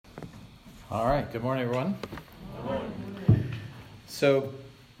All right, good morning, everyone. Good morning. So,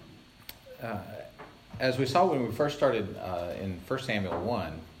 as we saw when we first started in 1 Samuel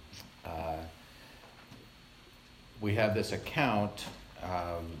 1, we have this account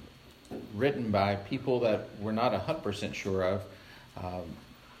written by people that we're not 100% sure of,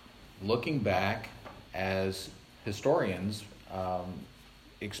 looking back as historians,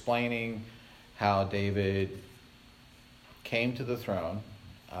 explaining how David came to the throne,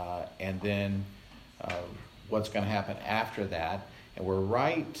 and then what's going to happen after that. And we're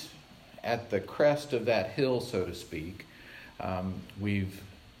right at the crest of that hill, so to speak. We've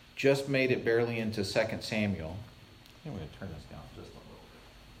just made it barely into 2 Samuel. I'm going to turn this down just a little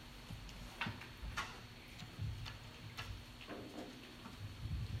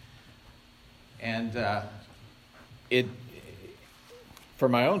bit. And for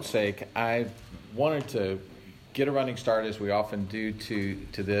my own sake, I wanted to get a running start, as we often do,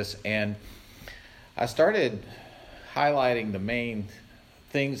 to this. And I started highlighting the main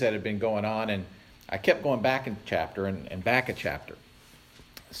things that had been going on, and I kept going back a chapter and back a chapter.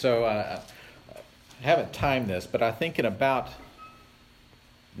 So I haven't timed this, but I think in about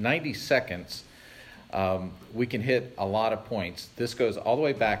 90 seconds, we can hit a lot of points. This goes all the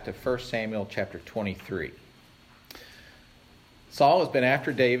way back to 1 Samuel chapter 23. Saul has been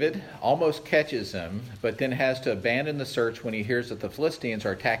after David, almost catches him, but then has to abandon the search when he hears that the Philistines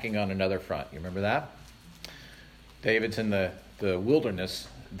are attacking on another front. You remember that? David's in the wilderness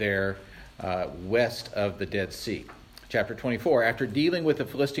there west of the Dead Sea. Chapter 24, after dealing with the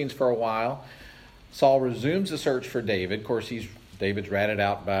Philistines for a while, Saul resumes the search for David. Of course, David's ratted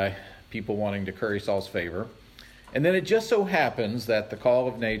out by people wanting to curry Saul's favor. And then it just so happens that the call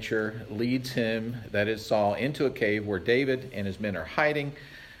of nature leads him, that is Saul, into a cave where David and his men are hiding.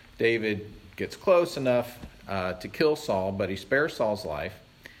 David gets close enough to kill Saul, but he spares Saul's life.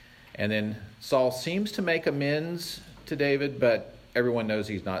 And then Saul seems to make amends to David, but everyone knows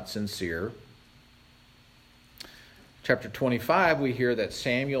he's not sincere. Chapter 25, we hear that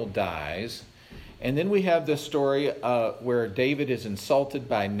Samuel dies. And then we have this story where David is insulted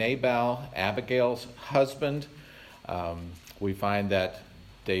by Nabal, Abigail's husband. We find that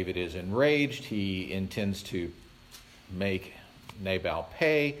David is enraged. He intends to make Nabal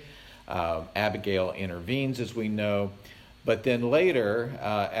pay. Abigail intervenes, as we know. But then later,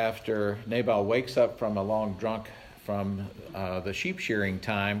 after Nabal wakes up from a long drunk from the sheep shearing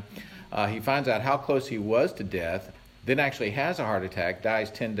time, he finds out how close he was to death, then actually has a heart attack, dies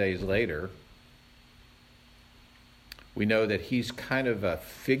 10 days later. We know that he's kind of a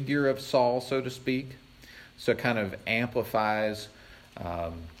figure of Saul, so to speak. So it kind of amplifies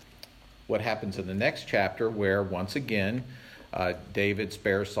what happens in the next chapter, where once again David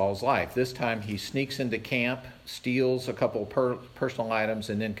spares Saul's life. This time he sneaks into camp, steals a couple personal items,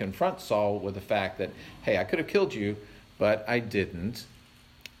 and then confronts Saul with the fact that, hey, I could have killed you, but I didn't.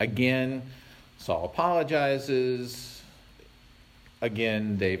 Again, Saul apologizes.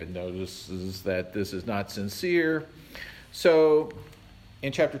 Again, David notices that this is not sincere. So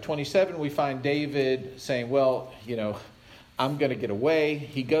in chapter 27, we find David saying, well, I'm going to get away.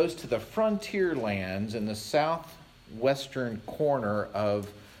 He goes to the frontier lands in the southwestern corner of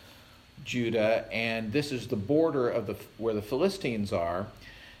Judah, and this is the border of where the Philistines are.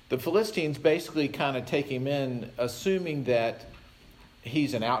 The Philistines basically kind of take him in, assuming that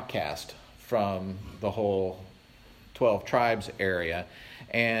he's an outcast from the whole 12 tribes area,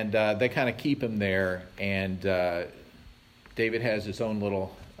 and they kind of keep him there, and David has his own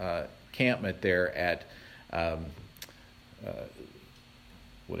little encampment there at,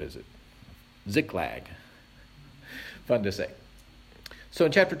 Ziklag. Fun to say. So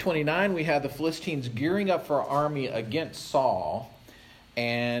in chapter 29, we have the Philistines gearing up for an army against Saul,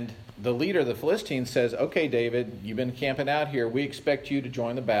 and the leader of the Philistines says, okay, David, you've been camping out here. We expect you to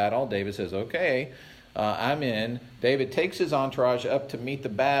join the battle. David says, okay, I'm in. David takes his entourage up to meet the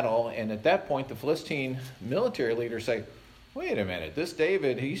battle, and at that point, the Philistine military leaders say, wait a minute, this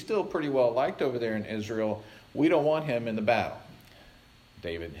David, he's still pretty well liked over there in Israel. We don't want him in the battle.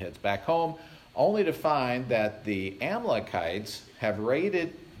 David heads back home, only to find that the Amalekites have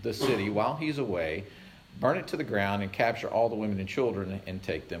raided the city while he's away, burn it to the ground, and capture all the women and children and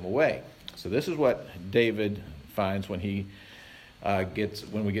take them away. So this is what David finds when we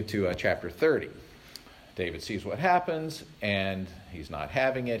get to chapter 30. David sees what happens, and he's not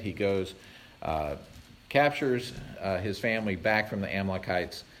having it. He goes, captures his family back from the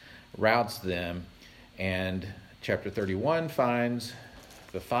Amalekites, routs them, and chapter 31 finds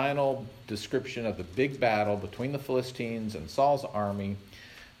the final description of the big battle between the Philistines and Saul's army.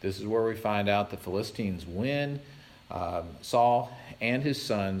 This is where we find out the Philistines win. Saul and his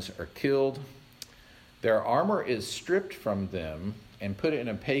sons are killed. Their armor is stripped from them and put in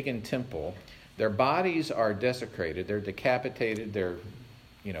a pagan temple. Their bodies are desecrated. They're decapitated. They're,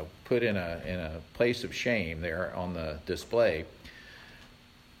 put in a place of shame there on the display.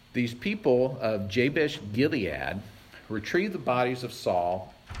 These people of Jabesh Gilead retrieve the bodies of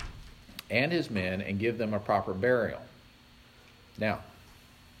Saul and his men and give them a proper burial. Now,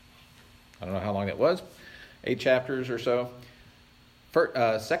 I don't know how long that was, 8 chapters or so.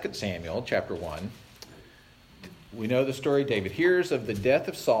 2 Samuel chapter 1. We know the story. David hears of the death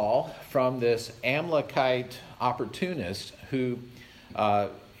of Saul from this Amalekite opportunist who,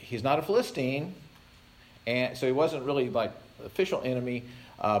 he's not a Philistine, and so he wasn't really like official enemy,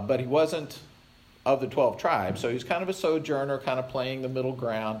 but he wasn't of the 12 tribes. So he's kind of a sojourner, kind of playing the middle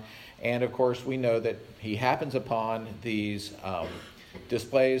ground. And of course, we know that he happens upon these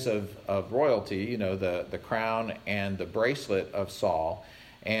displays of royalty, the crown and the bracelet of Saul,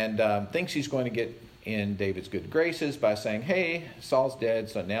 and thinks he's going to get in David's good graces by saying, hey, Saul's dead,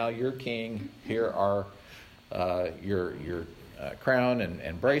 so now you're king. Here are your crown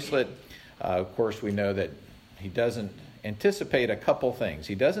and bracelet. Of course, we know that he doesn't anticipate a couple things.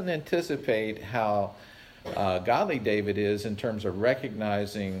 He doesn't anticipate how godly David is in terms of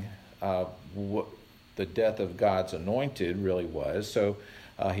recognizing what the death of God's anointed really was. So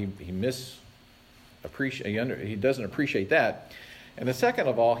he doesn't appreciate that. And the second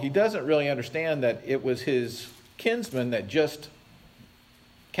of all, he doesn't really understand that it was his kinsman that just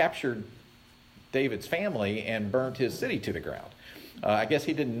captured David's family and burned his city to the ground. I guess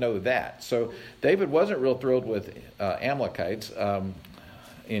he didn't know that. So David wasn't real thrilled with Amalekites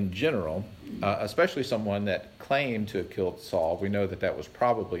in general, especially someone that claimed to have killed Saul. We know that was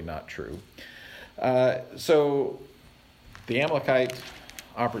probably not true. So the Amalekite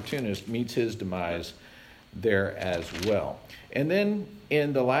opportunist meets his demise there as well. And then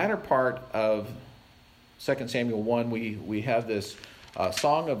in the latter part of 2 Samuel 1, we have this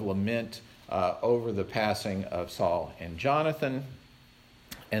song of lament over the passing of Saul and Jonathan.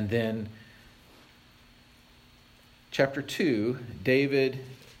 And then chapter 2, David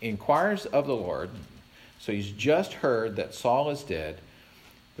inquires of the Lord. So he's just heard that Saul is dead.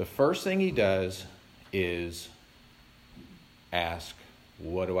 The first thing he does is ask,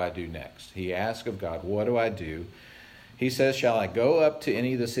 what do I do next? He asks of God, what do I do? He says, shall I go up to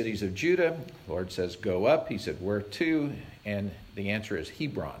any of the cities of Judah? The Lord says, go up. He said, where to? And the answer is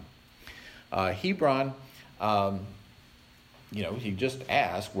Hebron. Hebron, he just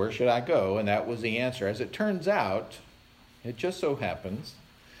asked, where should I go? And that was the answer. As it turns out, it just so happens,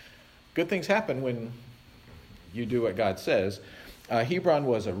 good things happen when you do what God says. Hebron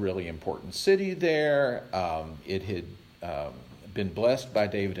was a really important city there. It had been blessed by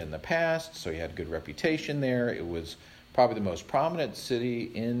David in the past, so he had a good reputation there. It was probably the most prominent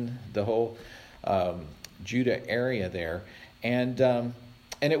city in the whole Judah area there. And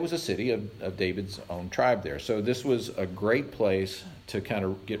it was a city of David's own tribe there. So this was a great place to kind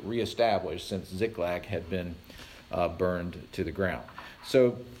of get reestablished since Ziklag had been burned to the ground.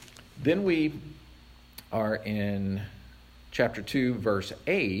 So then we are in chapter 2, verse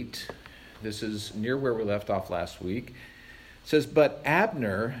 8. This is near where we left off last week. It says, but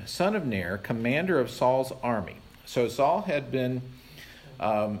Abner, son of Ner, commander of Saul's army. So Saul had been,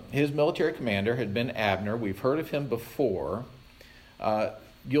 his military commander had been Abner. We've heard of him before.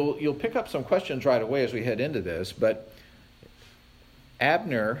 You'll pick up some questions right away as we head into this, but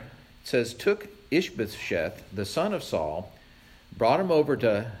Abner, says, took Ishbosheth, the son of Saul, brought him over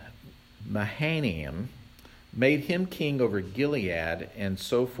to Mahanaim, made him king over Gilead, and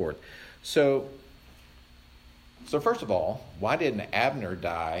so forth. So first of all, why didn't Abner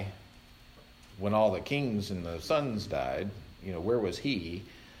die when all the kings and the sons died? Where was he?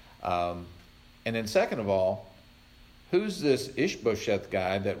 And then second of all, who's this Ishbosheth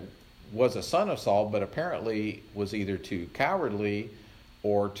guy that was a son of Saul, but apparently was either too cowardly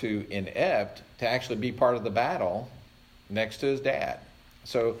or too inept to actually be part of the battle next to his dad?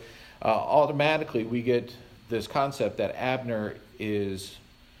 So automatically we get this concept that Abner is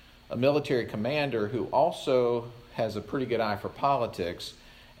a military commander who also has a pretty good eye for politics,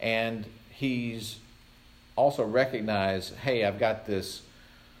 and he's also recognized, hey, I've got this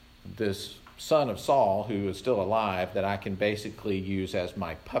son of Saul who is still alive that I can basically use as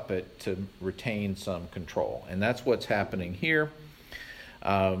my puppet to retain some control. And that's what's happening here.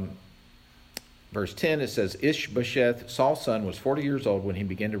 Verse 10, it says, Ishbosheth, Saul's son, was 40 years old when he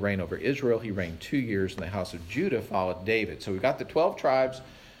began to reign over Israel. He reigned 2 years, and the house of Judah followed David. So we've got the 12 tribes.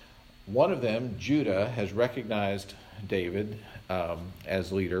 One of them, Judah, has recognized David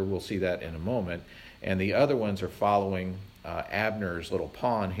as leader. We'll see that in a moment. and the other ones are following Abner's little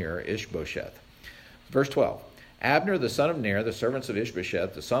pawn here, Ishbosheth. Verse 12. Abner, the son of Ner, the servants of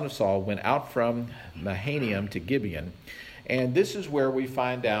Ishbosheth, the son of Saul, went out from Mahanaim to Gibeon. And this is where we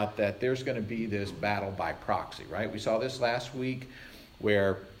find out that there's going to be this battle by proxy, right? We saw this last week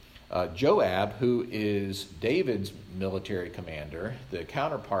where Joab, who is David's military commander, the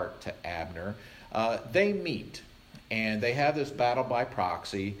counterpart to Abner, they meet. And they have this battle by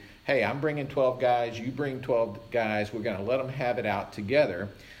proxy. Hey, I'm bringing 12 guys, you bring 12 guys, we're going to let them have it out together.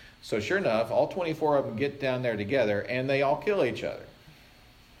 So sure enough, all 24 of them get down there together, and they all kill each other.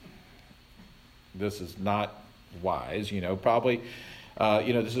 This is not wise, probably,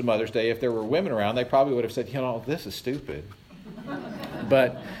 this is Mother's Day. If there were women around, they probably would have said, this is stupid.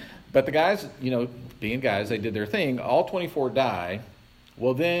 But the guys, being guys, they did their thing. All 24 die.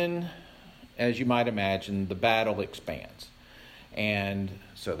 Well, then, as you might imagine, the battle expands. And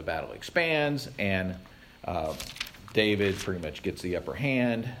so the battle expands, and David pretty much gets the upper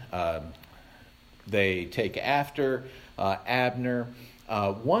hand. They take after Abner.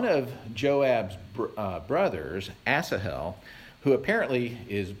 One of Joab's brothers, Asahel, who apparently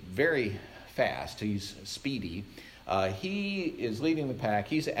is very fast, he's speedy, he is leading the pack.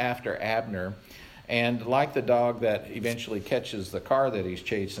 He's after Abner. And like the dog that eventually catches the car that he's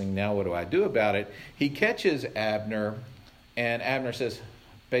chasing, now what do I do about it? He catches Abner, and Abner says,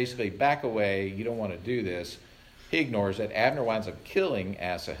 basically, back away, you don't want to do this. He ignores it. Abner winds up killing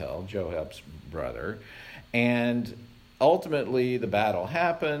Asahel, Joab's brother. And ultimately, the battle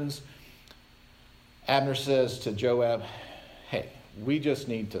happens. Abner says to Joab, hey, we just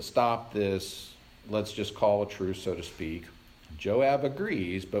need to stop this. Let's just call a truce, so to speak. Joab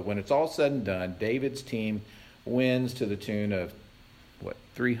agrees, but when it's all said and done, David's team wins to the tune of,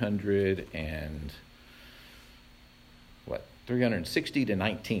 360 to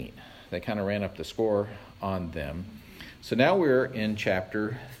 19. They kind of ran up the score on them. So now we're in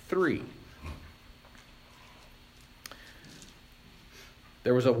chapter 3.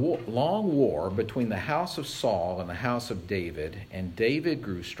 There was a long war between the house of Saul and the house of David, and David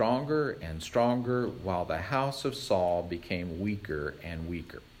grew stronger and stronger while the house of Saul became weaker and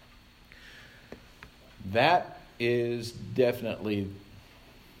weaker. That is definitely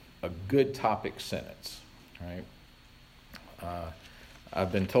a good topic sentence, right?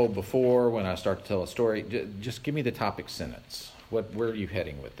 I've been told before when I start to tell a story, just give me the topic sentence. Where are you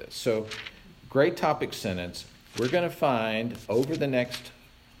heading with this? So, great topic sentence. We're going to find over the next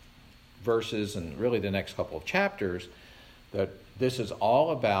verses and really the next couple of chapters that this is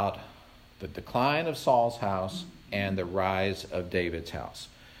all about the decline of Saul's house and the rise of David's house.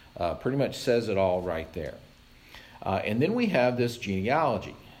 Pretty much says it all right there. And then we have this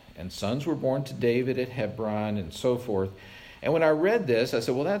genealogy. And sons were born to David at Hebron and so forth. And when I read this, I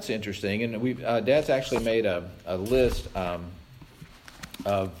said, well, that's interesting. And Dad's actually made a list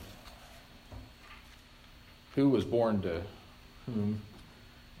of who was born to whom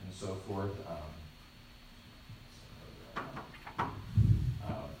and so forth.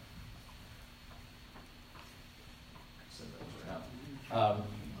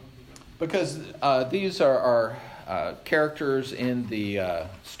 Because these are characters in the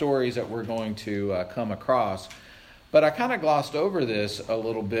stories that we're going to come across. But I kind of glossed over this a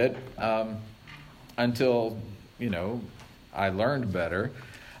little bit until, I learned better.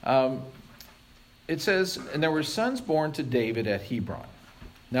 It says, and there were sons born to David at Hebron.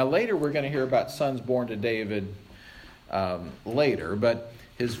 Now later we're going to hear about sons born to David later, but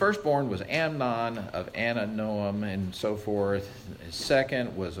his firstborn was Amnon of Ananoam and so forth. His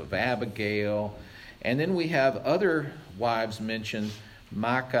second was of Abigail. And then we have other wives mentioned,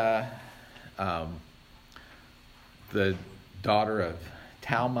 Maacah, the daughter of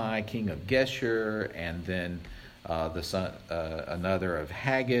Talmai, king of Geshur, and then the son, another of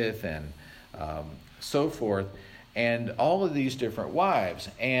Haggith, and so forth, and all of these different wives.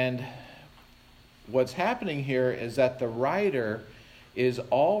 And what's happening here is that the writer is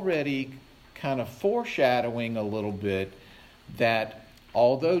already kind of foreshadowing a little bit that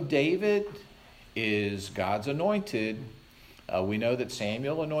although David is God's anointed, we know that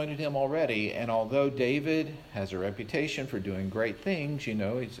Samuel anointed him already, and although David has a reputation for doing great things,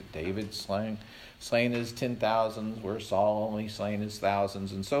 he's David slain his 10,000s, where Saul only slain his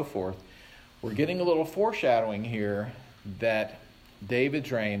thousands, and so forth. We're getting a little foreshadowing here that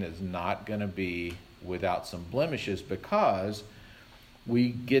David's reign is not going to be without some blemishes, because we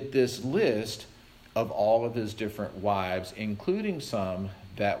get this list of all of his different wives, including some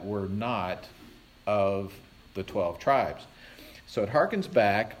that were not of the 12 tribes. So it harkens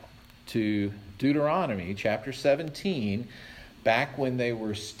back to Deuteronomy chapter 17, back when they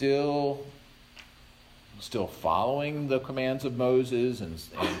were still still following the commands of Moses, and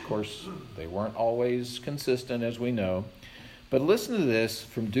of course they weren't always consistent, as we know. But listen to this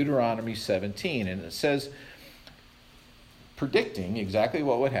from Deuteronomy 17, and it says, predicting exactly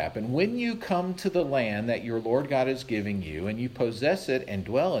what would happen: when you come to the land that your Lord God is giving you, and you possess it and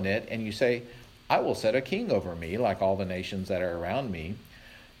dwell in it, and you say, I will set a king over me like all the nations that are around me.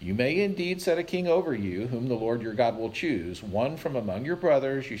 You may indeed set a king over you, whom the Lord your God will choose. One from among your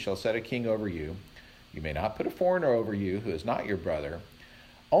brothers you shall set a king over you. You may not put a foreigner over you who is not your brother.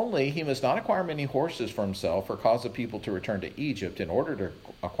 Only he must not acquire many horses for himself, or cause the people to return to Egypt in order to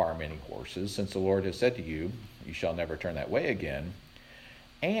acquire many horses, since the Lord has said to you, you shall never turn that way again.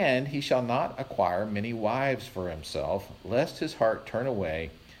 And he shall not acquire many wives for himself, lest his heart turn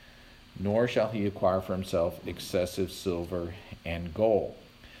away, nor shall he acquire for himself excessive silver and gold.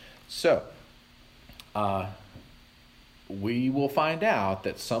 So, we will find out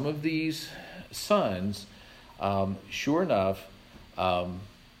that some of these sons, sure enough,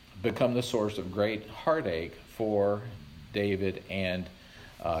 become the source of great heartache for David and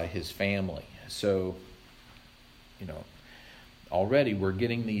his family. So, already we're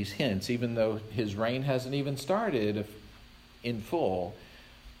getting these hints, even though his reign hasn't even started in full.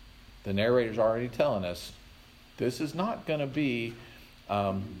 The narrator's already telling us this is not going to be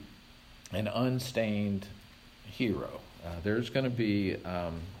an unstained hero. There's going to be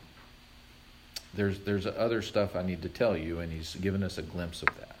there's other stuff I need to tell you, and he's given us a glimpse of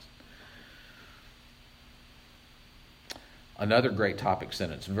that. Another great topic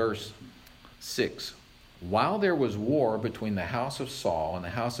sentence, verse 6. While there was war between the house of Saul and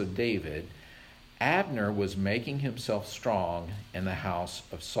the house of David, Abner was making himself strong in the house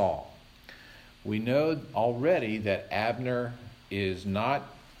of Saul. We know already that Abner is not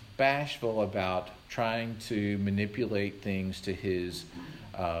bashful about trying to manipulate things to his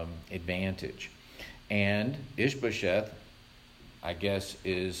advantage. And Ishbosheth, I guess,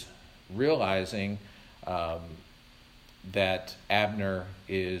 is realizing that Abner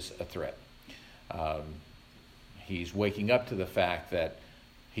is a threat. He's waking up to the fact that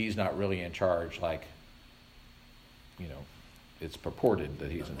he's not really in charge like, it's purported that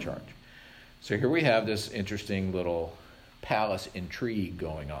he's in charge. So here we have this interesting little palace intrigue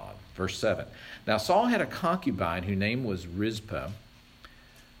going on. Verse 7. Now Saul had a concubine whose name was Rizpah.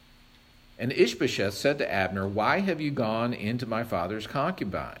 And Ishbosheth said to Abner, why have you gone into my father's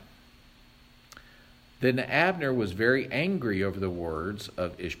concubine? Then Abner was very angry over the words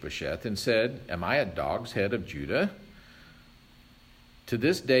of Ishbosheth and said, am I a dog's head of Judah? To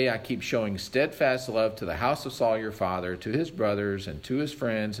this day I keep showing steadfast love to the house of Saul your father, to his brothers and to his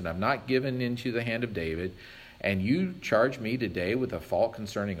friends, and I'm not given into the hand of David. And you charge me today with a fault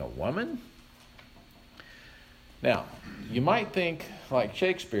concerning a woman? Now, you might think, like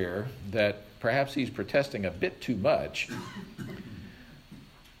Shakespeare, that perhaps he's protesting a bit too much.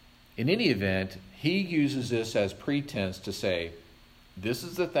 In any event, he uses this as pretense to say, this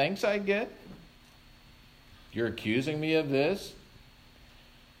is the thanks I get? You're accusing me of this?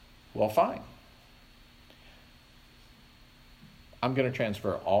 Well, fine. I'm going to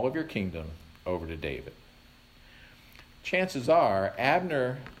transfer all of your kingdom over to David. Chances are,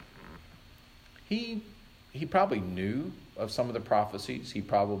 Abner, he probably knew of some of the prophecies. He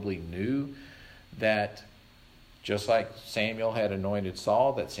probably knew that just like Samuel had anointed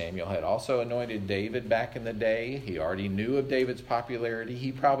Saul, that Samuel had also anointed David back in the day. He already knew of David's popularity.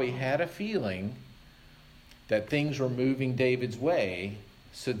 He probably had a feeling that things were moving David's way.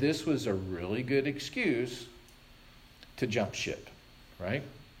 So this was a really good excuse to jump ship, right?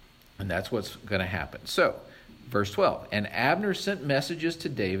 And that's what's going to happen. So, verse 12, and Abner sent messages to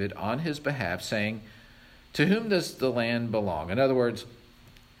David on his behalf saying, to whom does the land belong? In other words,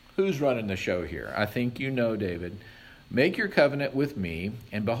 who's running the show here? I think you know, David. Make your covenant with me,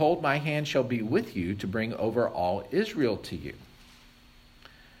 and behold, my hand shall be with you to bring over all Israel to you.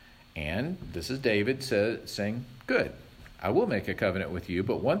 And this is David saying, good, I will make a covenant with you,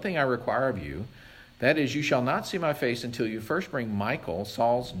 but one thing I require of you, that is, you shall not see my face until you first bring Michal,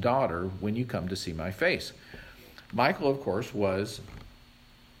 Saul's daughter, when you come to see my face. Michal, of course, was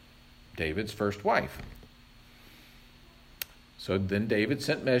David's first wife. So then David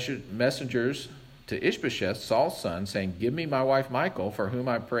sent messengers to Ishbosheth, Saul's son, saying, give me my wife Michal, for whom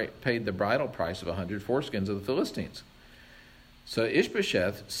I paid the bridal price of 100 foreskins of the Philistines. So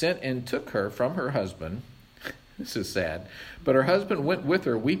Ishbosheth sent and took her from her husband. This is sad. But her husband went with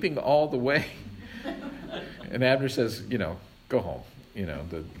her, weeping all the way. And Abner says, go home.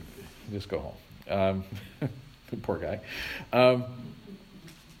 Just go home. Poor guy.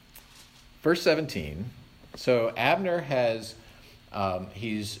 Verse 17. So Abner has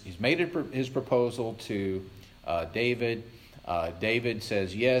He's made his proposal to David. David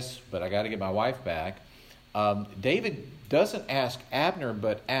says, yes, but I got to get my wife back. David doesn't ask Abner,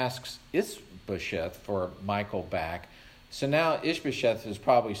 but asks Ishbosheth for Michal back. So now Ishbosheth is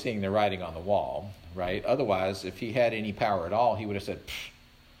probably seeing the writing on the wall, right? Otherwise, if he had any power at all, he would have said,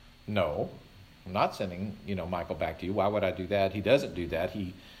 no, I'm not sending, Michal back to you. Why would I do that? He doesn't do that.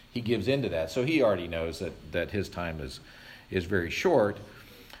 He gives into that. So he already knows that his time is very short.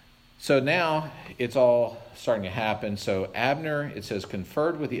 So now it's all starting to happen. So Abner, it says,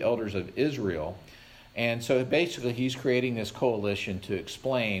 conferred with the elders of Israel. And so basically he's creating this coalition to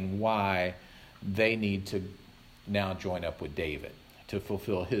explain why they need to now join up with David to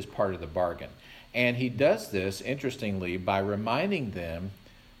fulfill his part of the bargain. And he does this, interestingly, by reminding them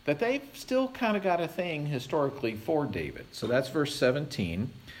that they've still kind of got a thing historically for David. So that's verse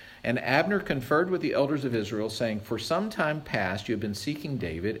 17. And Abner conferred with the elders of Israel, saying, for some time past you have been seeking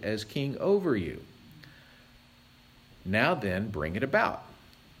David as king over you. Now then, bring it about.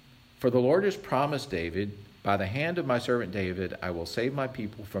 For the Lord has promised David, by the hand of my servant David, I will save my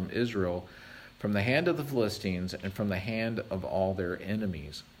people from Israel, from the hand of the Philistines, and from the hand of all their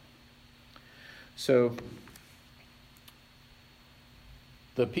enemies. So,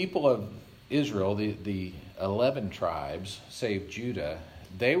 the people of Israel, the 11 tribes, save Judah,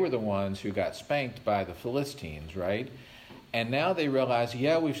 they were the ones who got spanked by the Philistines, right? And now they realize,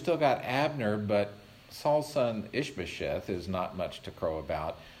 we've still got Abner, but Saul's son Ishbosheth is not much to crow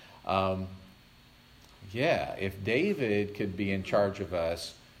about. If David could be in charge of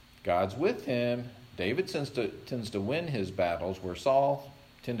us, God's with him. David tends to win his battles, where Saul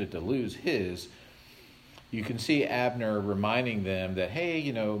tended to lose his. You can see Abner reminding them that, hey,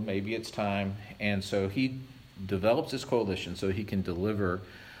 maybe it's time. And so he develops this coalition so he can deliver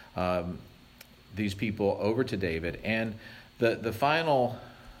these people over to David. And the final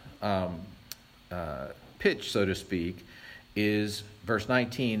pitch, so to speak, is verse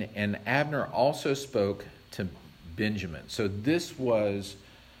 19. And Abner also spoke to Benjamin. So this was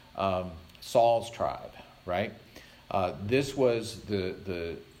Saul's tribe, right? This was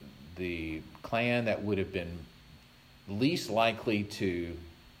the clan that would have been least likely to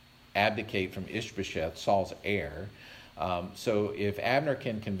abdicate from Ishbosheth, Saul's heir. So if Abner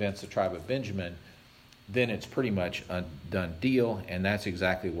can convince the tribe of Benjamin, then it's pretty much a done deal, and that's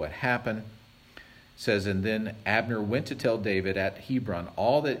exactly what happened. It says, and then Abner went to tell David at Hebron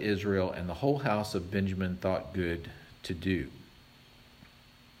all that Israel and the whole house of Benjamin thought good to do.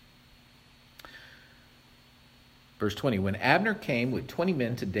 Verse 20, when Abner came with 20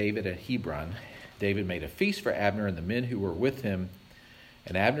 men to David at Hebron, David made a feast for Abner and the men who were with him.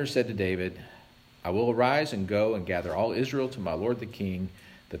 And Abner said to David, I will arise and go and gather all Israel to my lord the king,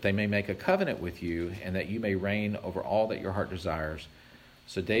 that they may make a covenant with you, and that you may reign over all that your heart desires.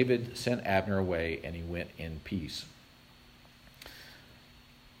 So David sent Abner away, and he went in peace.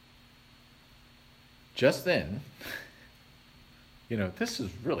 Just then, this is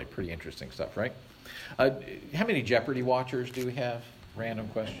really pretty interesting stuff, right? How many Jeopardy watchers do we have? Random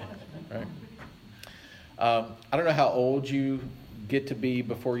question, right? I don't know how old you get to be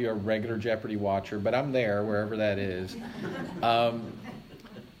before you're a regular Jeopardy watcher, but I'm there, wherever that is.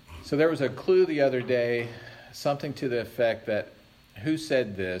 So there was a clue the other day, something to the effect that, who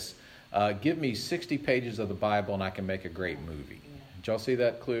said this? Give me 60 pages of the Bible and I can make a great movie. Did y'all see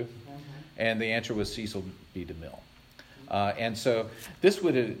that clue? And the answer was Cecil B. DeMille. And so this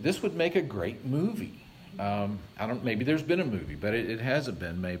would make a great movie. Maybe there's been a movie, but it hasn't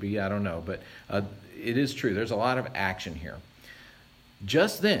been, maybe, I don't know. But it is true. There's a lot of action here.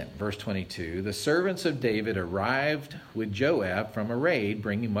 Just then, verse 22, the servants of David arrived with Joab from a raid,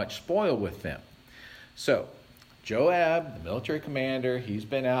 bringing much spoil with them. So, Joab, the military commander, he's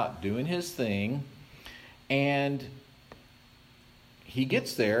been out doing his thing, and he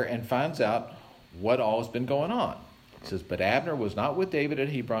gets there and finds out what all has been going on. It says, but Abner was not with David at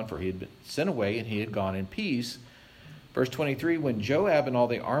Hebron, for he had been sent away, and he had gone in peace. Verse 23, when Joab and all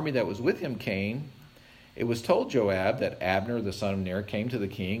the army that was with him came, it was told Joab that Abner, the son of Ner, came to the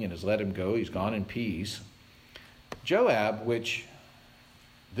king and has let him go. He's gone in peace. Joab, which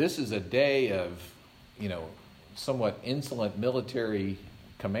this is a day of, somewhat insolent military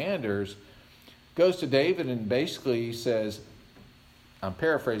commanders, goes to David and basically says, I'm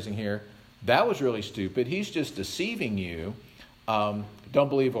paraphrasing here, that was really stupid. He's just deceiving you. Don't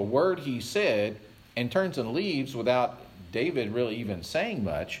believe a word he said, and turns and leaves without David really even saying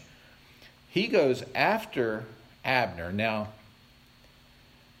much. He goes after Abner. Now,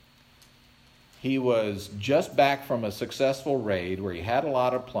 he was just back from a successful raid where he had a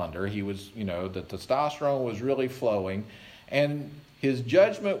lot of plunder. He was, the testosterone was really flowing. And his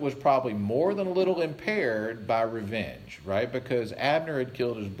judgment was probably more than a little impaired by revenge, right? Because Abner had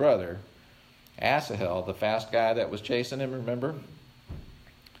killed his brother, Asahel, the fast guy that was chasing him, remember?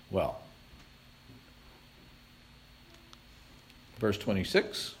 Well, verse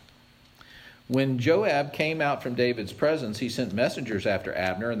 26. When Joab came out from David's presence, he sent messengers after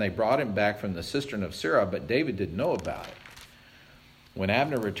Abner, and they brought him back from the cistern of Sirah, but David didn't know about it. When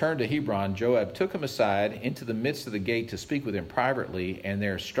Abner returned to Hebron, Joab took him aside into the midst of the gate to speak with him privately, and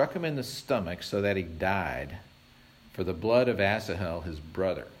there struck him in the stomach so that he died for the blood of Asahel, his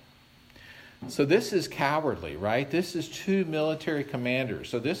brother. So this is cowardly, right? This is two military commanders.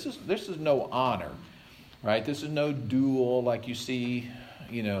 So this is no honor, right? This is no duel like you see,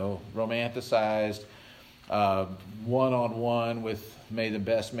 romanticized, one-on-one with may the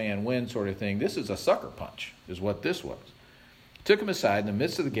best man win sort of thing. This is a sucker punch, is what this was. Took him aside in the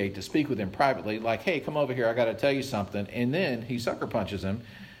midst of the gate to speak with him privately, like, hey, come over here, I got to tell you something. And then he sucker punches him.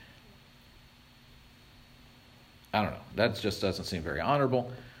 I don't know. That just doesn't seem very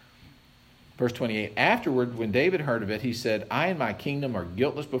honorable. Verse 28, afterward, when David heard of it, he said, I and my kingdom are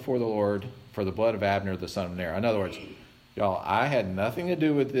guiltless before the Lord for the blood of Abner, the son of Ner. In other words, y'all, I had nothing to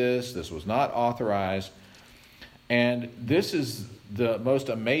do with this. This was not authorized. And this is the most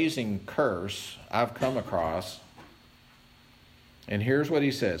amazing curse I've come across. And here's what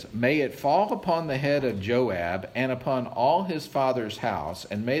he says. May it fall upon the head of Joab and upon all his father's house,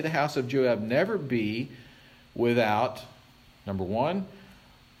 and may the house of Joab never be without, number one,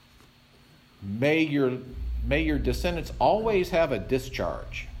 may your descendants always have a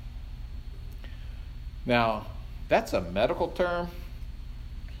discharge. Now, that's a medical term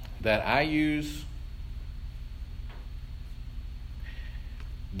that I use.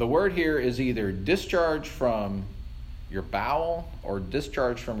 The word here is either discharge from your bowel or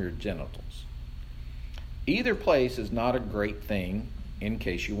discharge from your genitals. Either place is not a great thing, in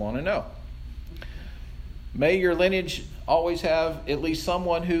case you want to know. May your lineage always have at least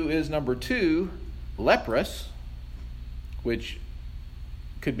someone who is, number two, leprous, which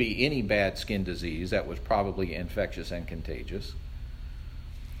could be any bad skin disease that was probably infectious and contagious.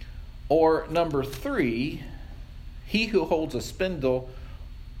 Or number three, he who holds a spindle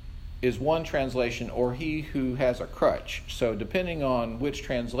is one translation, or he who has a crutch. So depending on which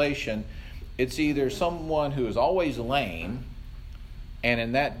translation, it's either someone who is always lame and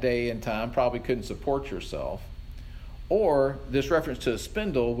in that day and time probably couldn't support yourself, or this reference to a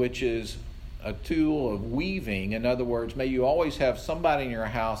spindle, which is a tool of weaving. In other words, may you always have somebody in your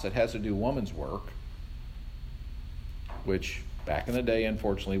house that has to do woman's work, which back in the day,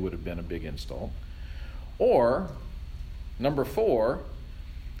 unfortunately, would have been a big insult. Or, number four,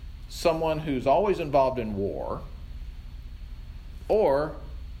 someone who's always involved in war, or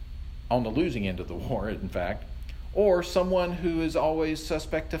on the losing end of the war, in fact, or someone who is always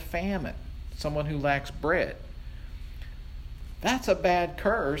suspect of famine, someone who lacks bread. That's a bad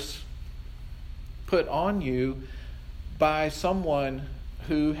curse put on you by someone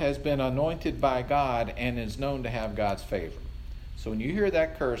who has been anointed by God and is known to have God's favor. So when you hear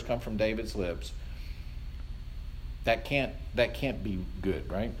that curse come from David's lips, that can't be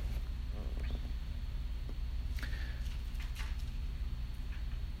good, right?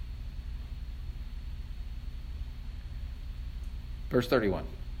 Verse 31.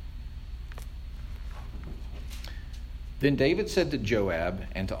 Then David said to Joab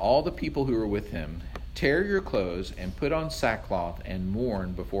and to all the people who were with him, tear your clothes and put on sackcloth and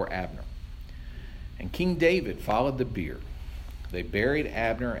mourn before Abner. And King David followed the bier. They buried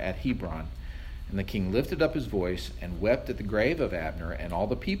Abner at Hebron, and the king lifted up his voice and wept at the grave of Abner, and all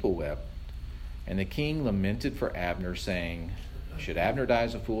the people wept. And the king lamented for Abner, saying, should Abner die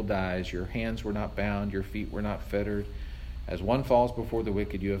as a fool dies, your hands were not bound, your feet were not fettered. As one falls before the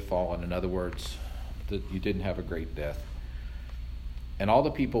wicked, you have fallen. In other words, that you didn't have a great death. And all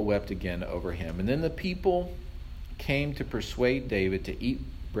the people wept again over him. And then the people came to persuade David to eat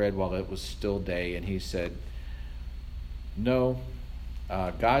bread while it was still day. And he said, no,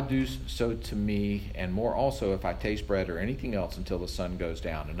 God do so to me, and more also if I taste bread or anything else until the sun goes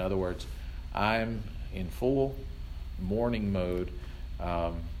down. In other words, I'm in full mourning mode.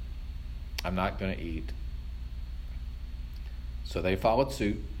 I'm not going to eat. So they followed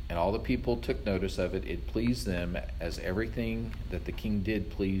suit, and all the people took notice of it. It pleased them, as everything that the king did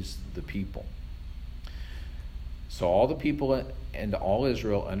pleased the people. So all the people and all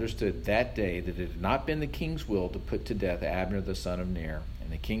Israel understood that day that it had not been the king's will to put to death Abner the son of Ner.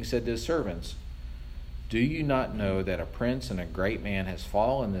 And the king said to his servants, do you not know that a prince and a great man has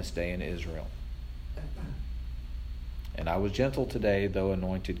fallen this day in Israel? And I was gentle today, though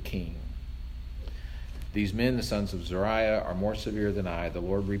anointed king. These men, the sons of Zeruiah, are more severe than I. The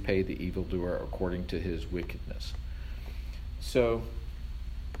Lord repay the evildoer according to his wickedness. So,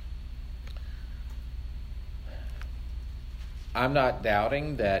 I'm not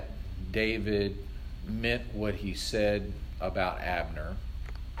doubting that David meant what he said about Abner,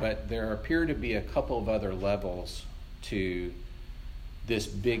 but there appear to be a couple of other levels to this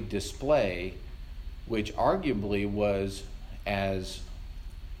big display, which arguably was as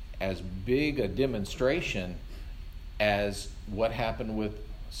big a demonstration as what happened with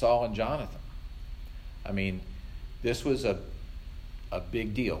Saul and Jonathan. I mean, this was a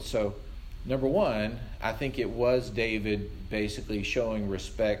big deal. So, number one, I think it was David basically showing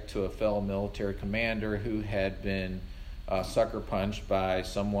respect to a fellow military commander who had been sucker punched by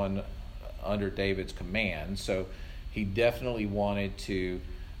someone under David's command. So he definitely wanted to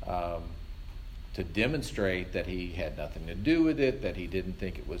demonstrate that he had nothing to do with it, that he didn't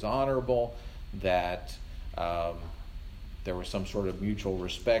think it was honorable, that there was some sort of mutual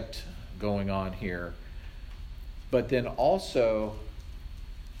respect going on here. But then also,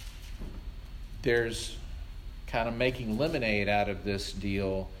 there's kind of making lemonade out of this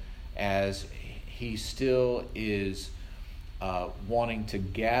deal as he still is wanting to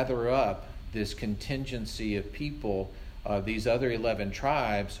gather up this contingency of people, these other 11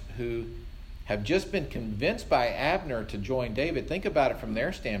 tribes who have just been convinced by Abner to join David. Think about it from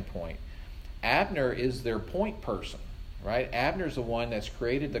their standpoint. Abner is their point person, right? Abner's the one that's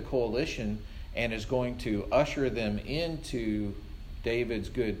created the coalition and is going to usher them into David's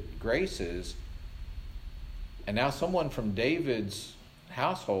good graces. And now someone from David's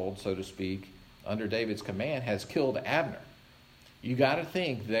household, so to speak, under David's command, has killed Abner. You got to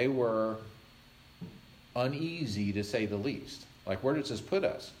think they were uneasy, to say the least. Like, where does this put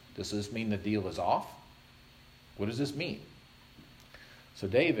us? Does this mean the deal is off? What does this mean? So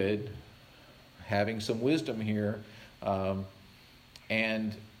David, having some wisdom here,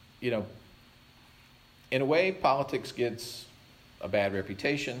 and, you know, in a way, politics gets a bad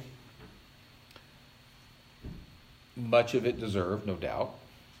reputation. Much of it deserved, no doubt.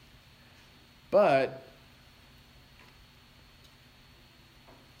 But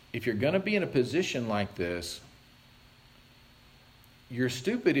if you're going to be in a position like this, you're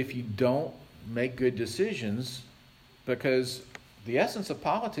stupid if you don't make good decisions, because the essence of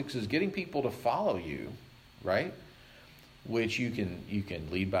politics is getting people to follow you, right? Which you can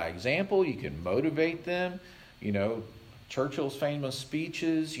lead by example, you can motivate them. You know, Churchill's famous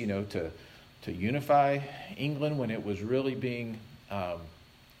speeches, you know, to unify England when it was really being,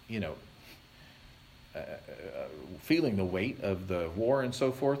 feeling the weight of the war and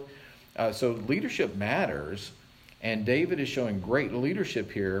so forth. So leadership matters, and David is showing great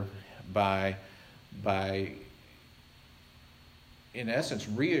leadership here by in essence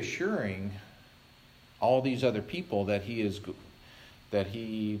reassuring all these other people that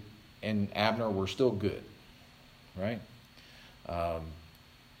he and Abner were still good, right?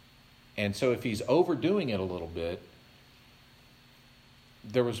 And so if he's overdoing it a little bit,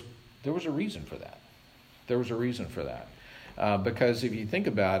 there was a reason for that. There was a reason for that. Because if you think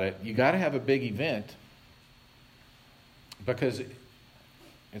about it, you got to have a big event, because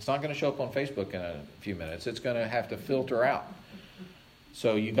it's not going to show up on Facebook in a few minutes. It's going to have to filter out.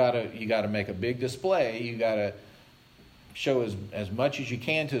 So you got to make a big display. You got to show as much as you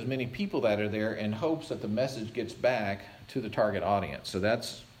can to as many people that are there in hopes that the message gets back to the target audience. So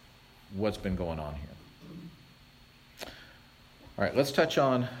that's what's been going on here. All right, let's touch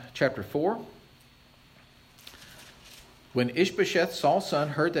on chapter 4. When Ishbosheth, Saul's son,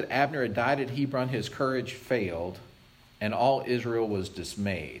 heard that Abner had died at Hebron, his courage failed, and all Israel was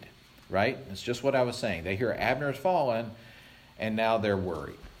dismayed. Right? It's just what I was saying. They hear Abner has fallen, and now they're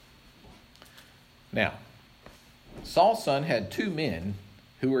worried. Now, Saul's son had 2 men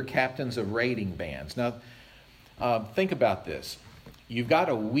who were captains of raiding bands. Now, think about this. You've got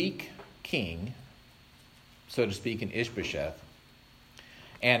a weak king, so to speak, in Ishbosheth,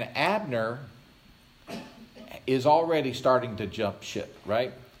 and Abner is already starting to jump ship,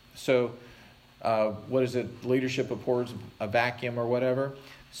 right? So, what is it? Leadership abhors a vacuum or whatever.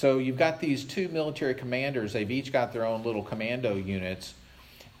 So you've got these 2 military commanders. They've each got their own little commando units,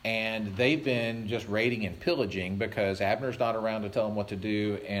 and they've been just raiding and pillaging because Abner's not around to tell them what to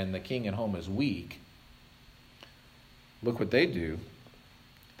do, and the king at home is weak. Look what they do.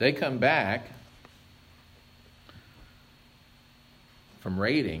 They come back from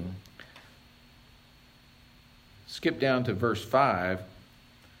raiding. Skip down to verse 5.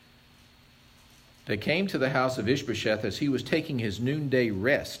 They came to the house of Ishbosheth as he was taking his noonday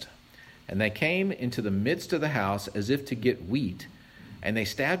rest. And they came into the midst of the house as if to get wheat, and they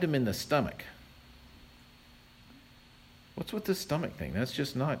stabbed him in the stomach. What's with this stomach thing? That's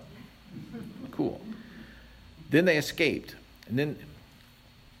just not cool. Then they escaped. And then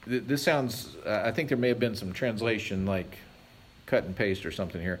this sounds, I think there may have been some translation like cut and paste or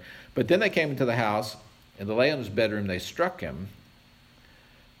something here. But then they came into the house, and they lay in his bedroom. They struck him.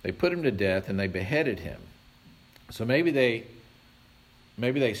 They put him to death, and they beheaded him. So maybe they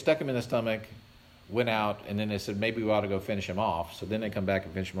stuck him in the stomach, went out, and then they said, maybe we ought to go finish him off. So then they come back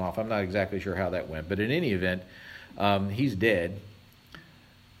and finish him off. I'm not exactly sure how that went. But in any event, he's dead.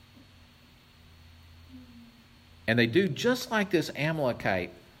 And they do just like this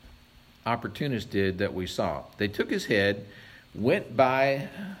Amalekite opportunist did that we saw. They took his head, went by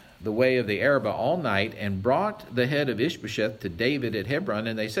the way of the Arabah all night, and brought the head of Ishbosheth to David at Hebron.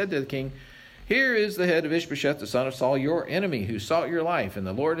 And they said to the king, here is the head of Ishbosheth, the son of Saul, your enemy, who sought your life. And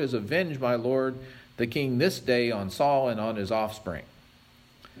the Lord has avenged my lord the king this day on Saul and on his offspring.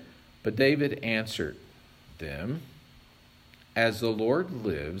 But David answered them, as the Lord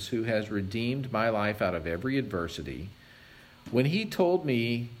lives, who has redeemed my life out of every adversity, when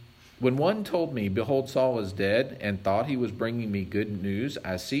one told me, behold, Saul is dead, and thought he was bringing me good news,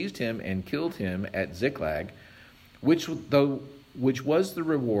 I seized him and killed him at Ziklag, which was the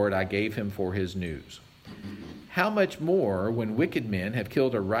reward I gave him for his news. How much more, when wicked men have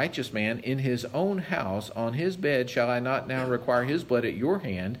killed a righteous man in his own house, on his bed, shall I not now require his blood at your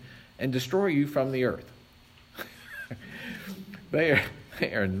hand and destroy you from the earth? They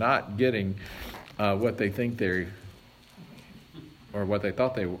are not getting what they think or what they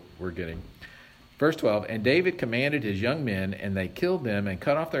thought they were getting. Verse 12, and David commanded his young men, and they killed them and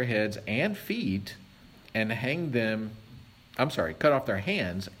cut off their heads and feet and cut off their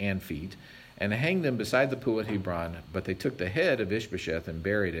hands and feet and hanged them beside the pool at Hebron. But they took the head of Ishbosheth and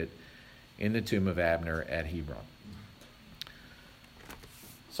buried it in the tomb of Abner at Hebron.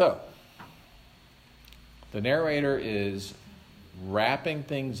 So, the narrator is wrapping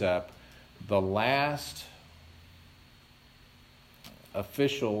things up. The last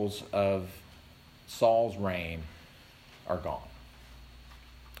officials of Saul's reign are gone.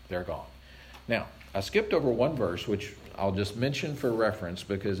 They're gone. Now, I skipped over one verse, which I'll just mention for reference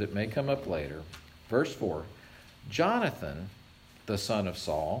because it may come up later. Verse 4, Jonathan, the son of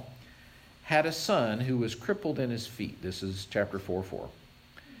Saul, had a son who was crippled in his feet. This is chapter 4:4.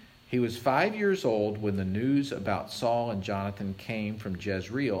 He was 5 years old when the news about Saul and Jonathan came from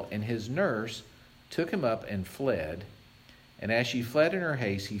Jezreel, and his nurse took him up and fled. And as she fled in her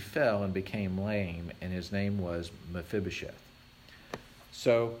haste, he fell and became lame, and his name was Mephibosheth.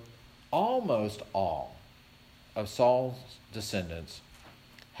 So almost all of Saul's descendants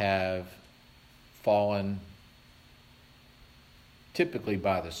have fallen typically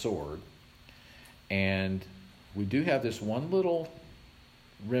by the sword. And we do have this one little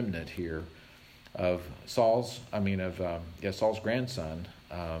remnant here of Saul's grandson,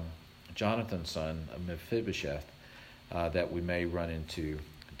 Jonathan's son, Mephibosheth, that we may run into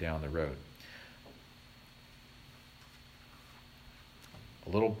down the road. A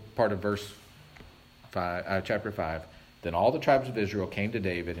little part of verse 5, chapter 5. Then all the tribes of Israel came to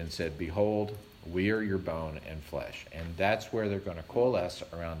David and said, behold, we are your bone and flesh. And that's where they're going to coalesce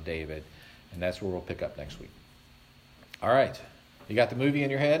around David, and that's where we'll pick up next week. All right. You got the movie in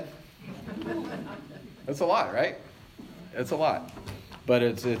your head? That's a lot, right? It's a lot. But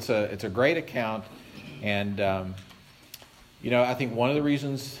it's a great account. And, I think one of the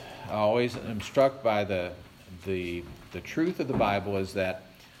reasons I always am struck by the truth of the Bible is that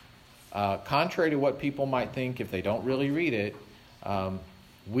contrary to what people might think if they don't really read it,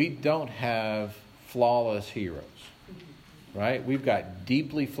 we don't have flawless heroes, right? We've got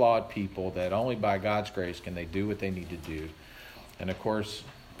deeply flawed people that only by God's grace can they do what they need to do. And of course,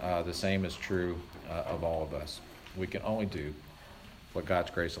 the same is true of all of us. We can only do what God's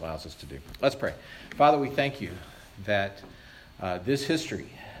grace allows us to do. Let's pray. Father, we thank you that this history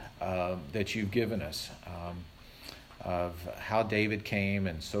that you've given us of how David came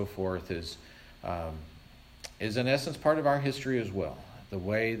and so forth is in essence part of our history as well. The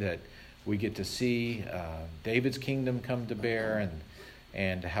way that we get to see David's kingdom come to bear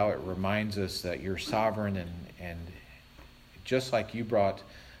and how it reminds us that you're sovereign and just like you brought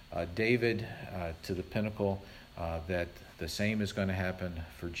David to the pinnacle, that the same is going to happen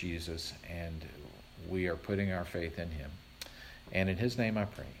for Jesus, and we are putting our faith in him. And in his name I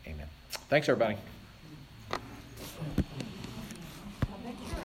pray. Amen. Thanks, everybody.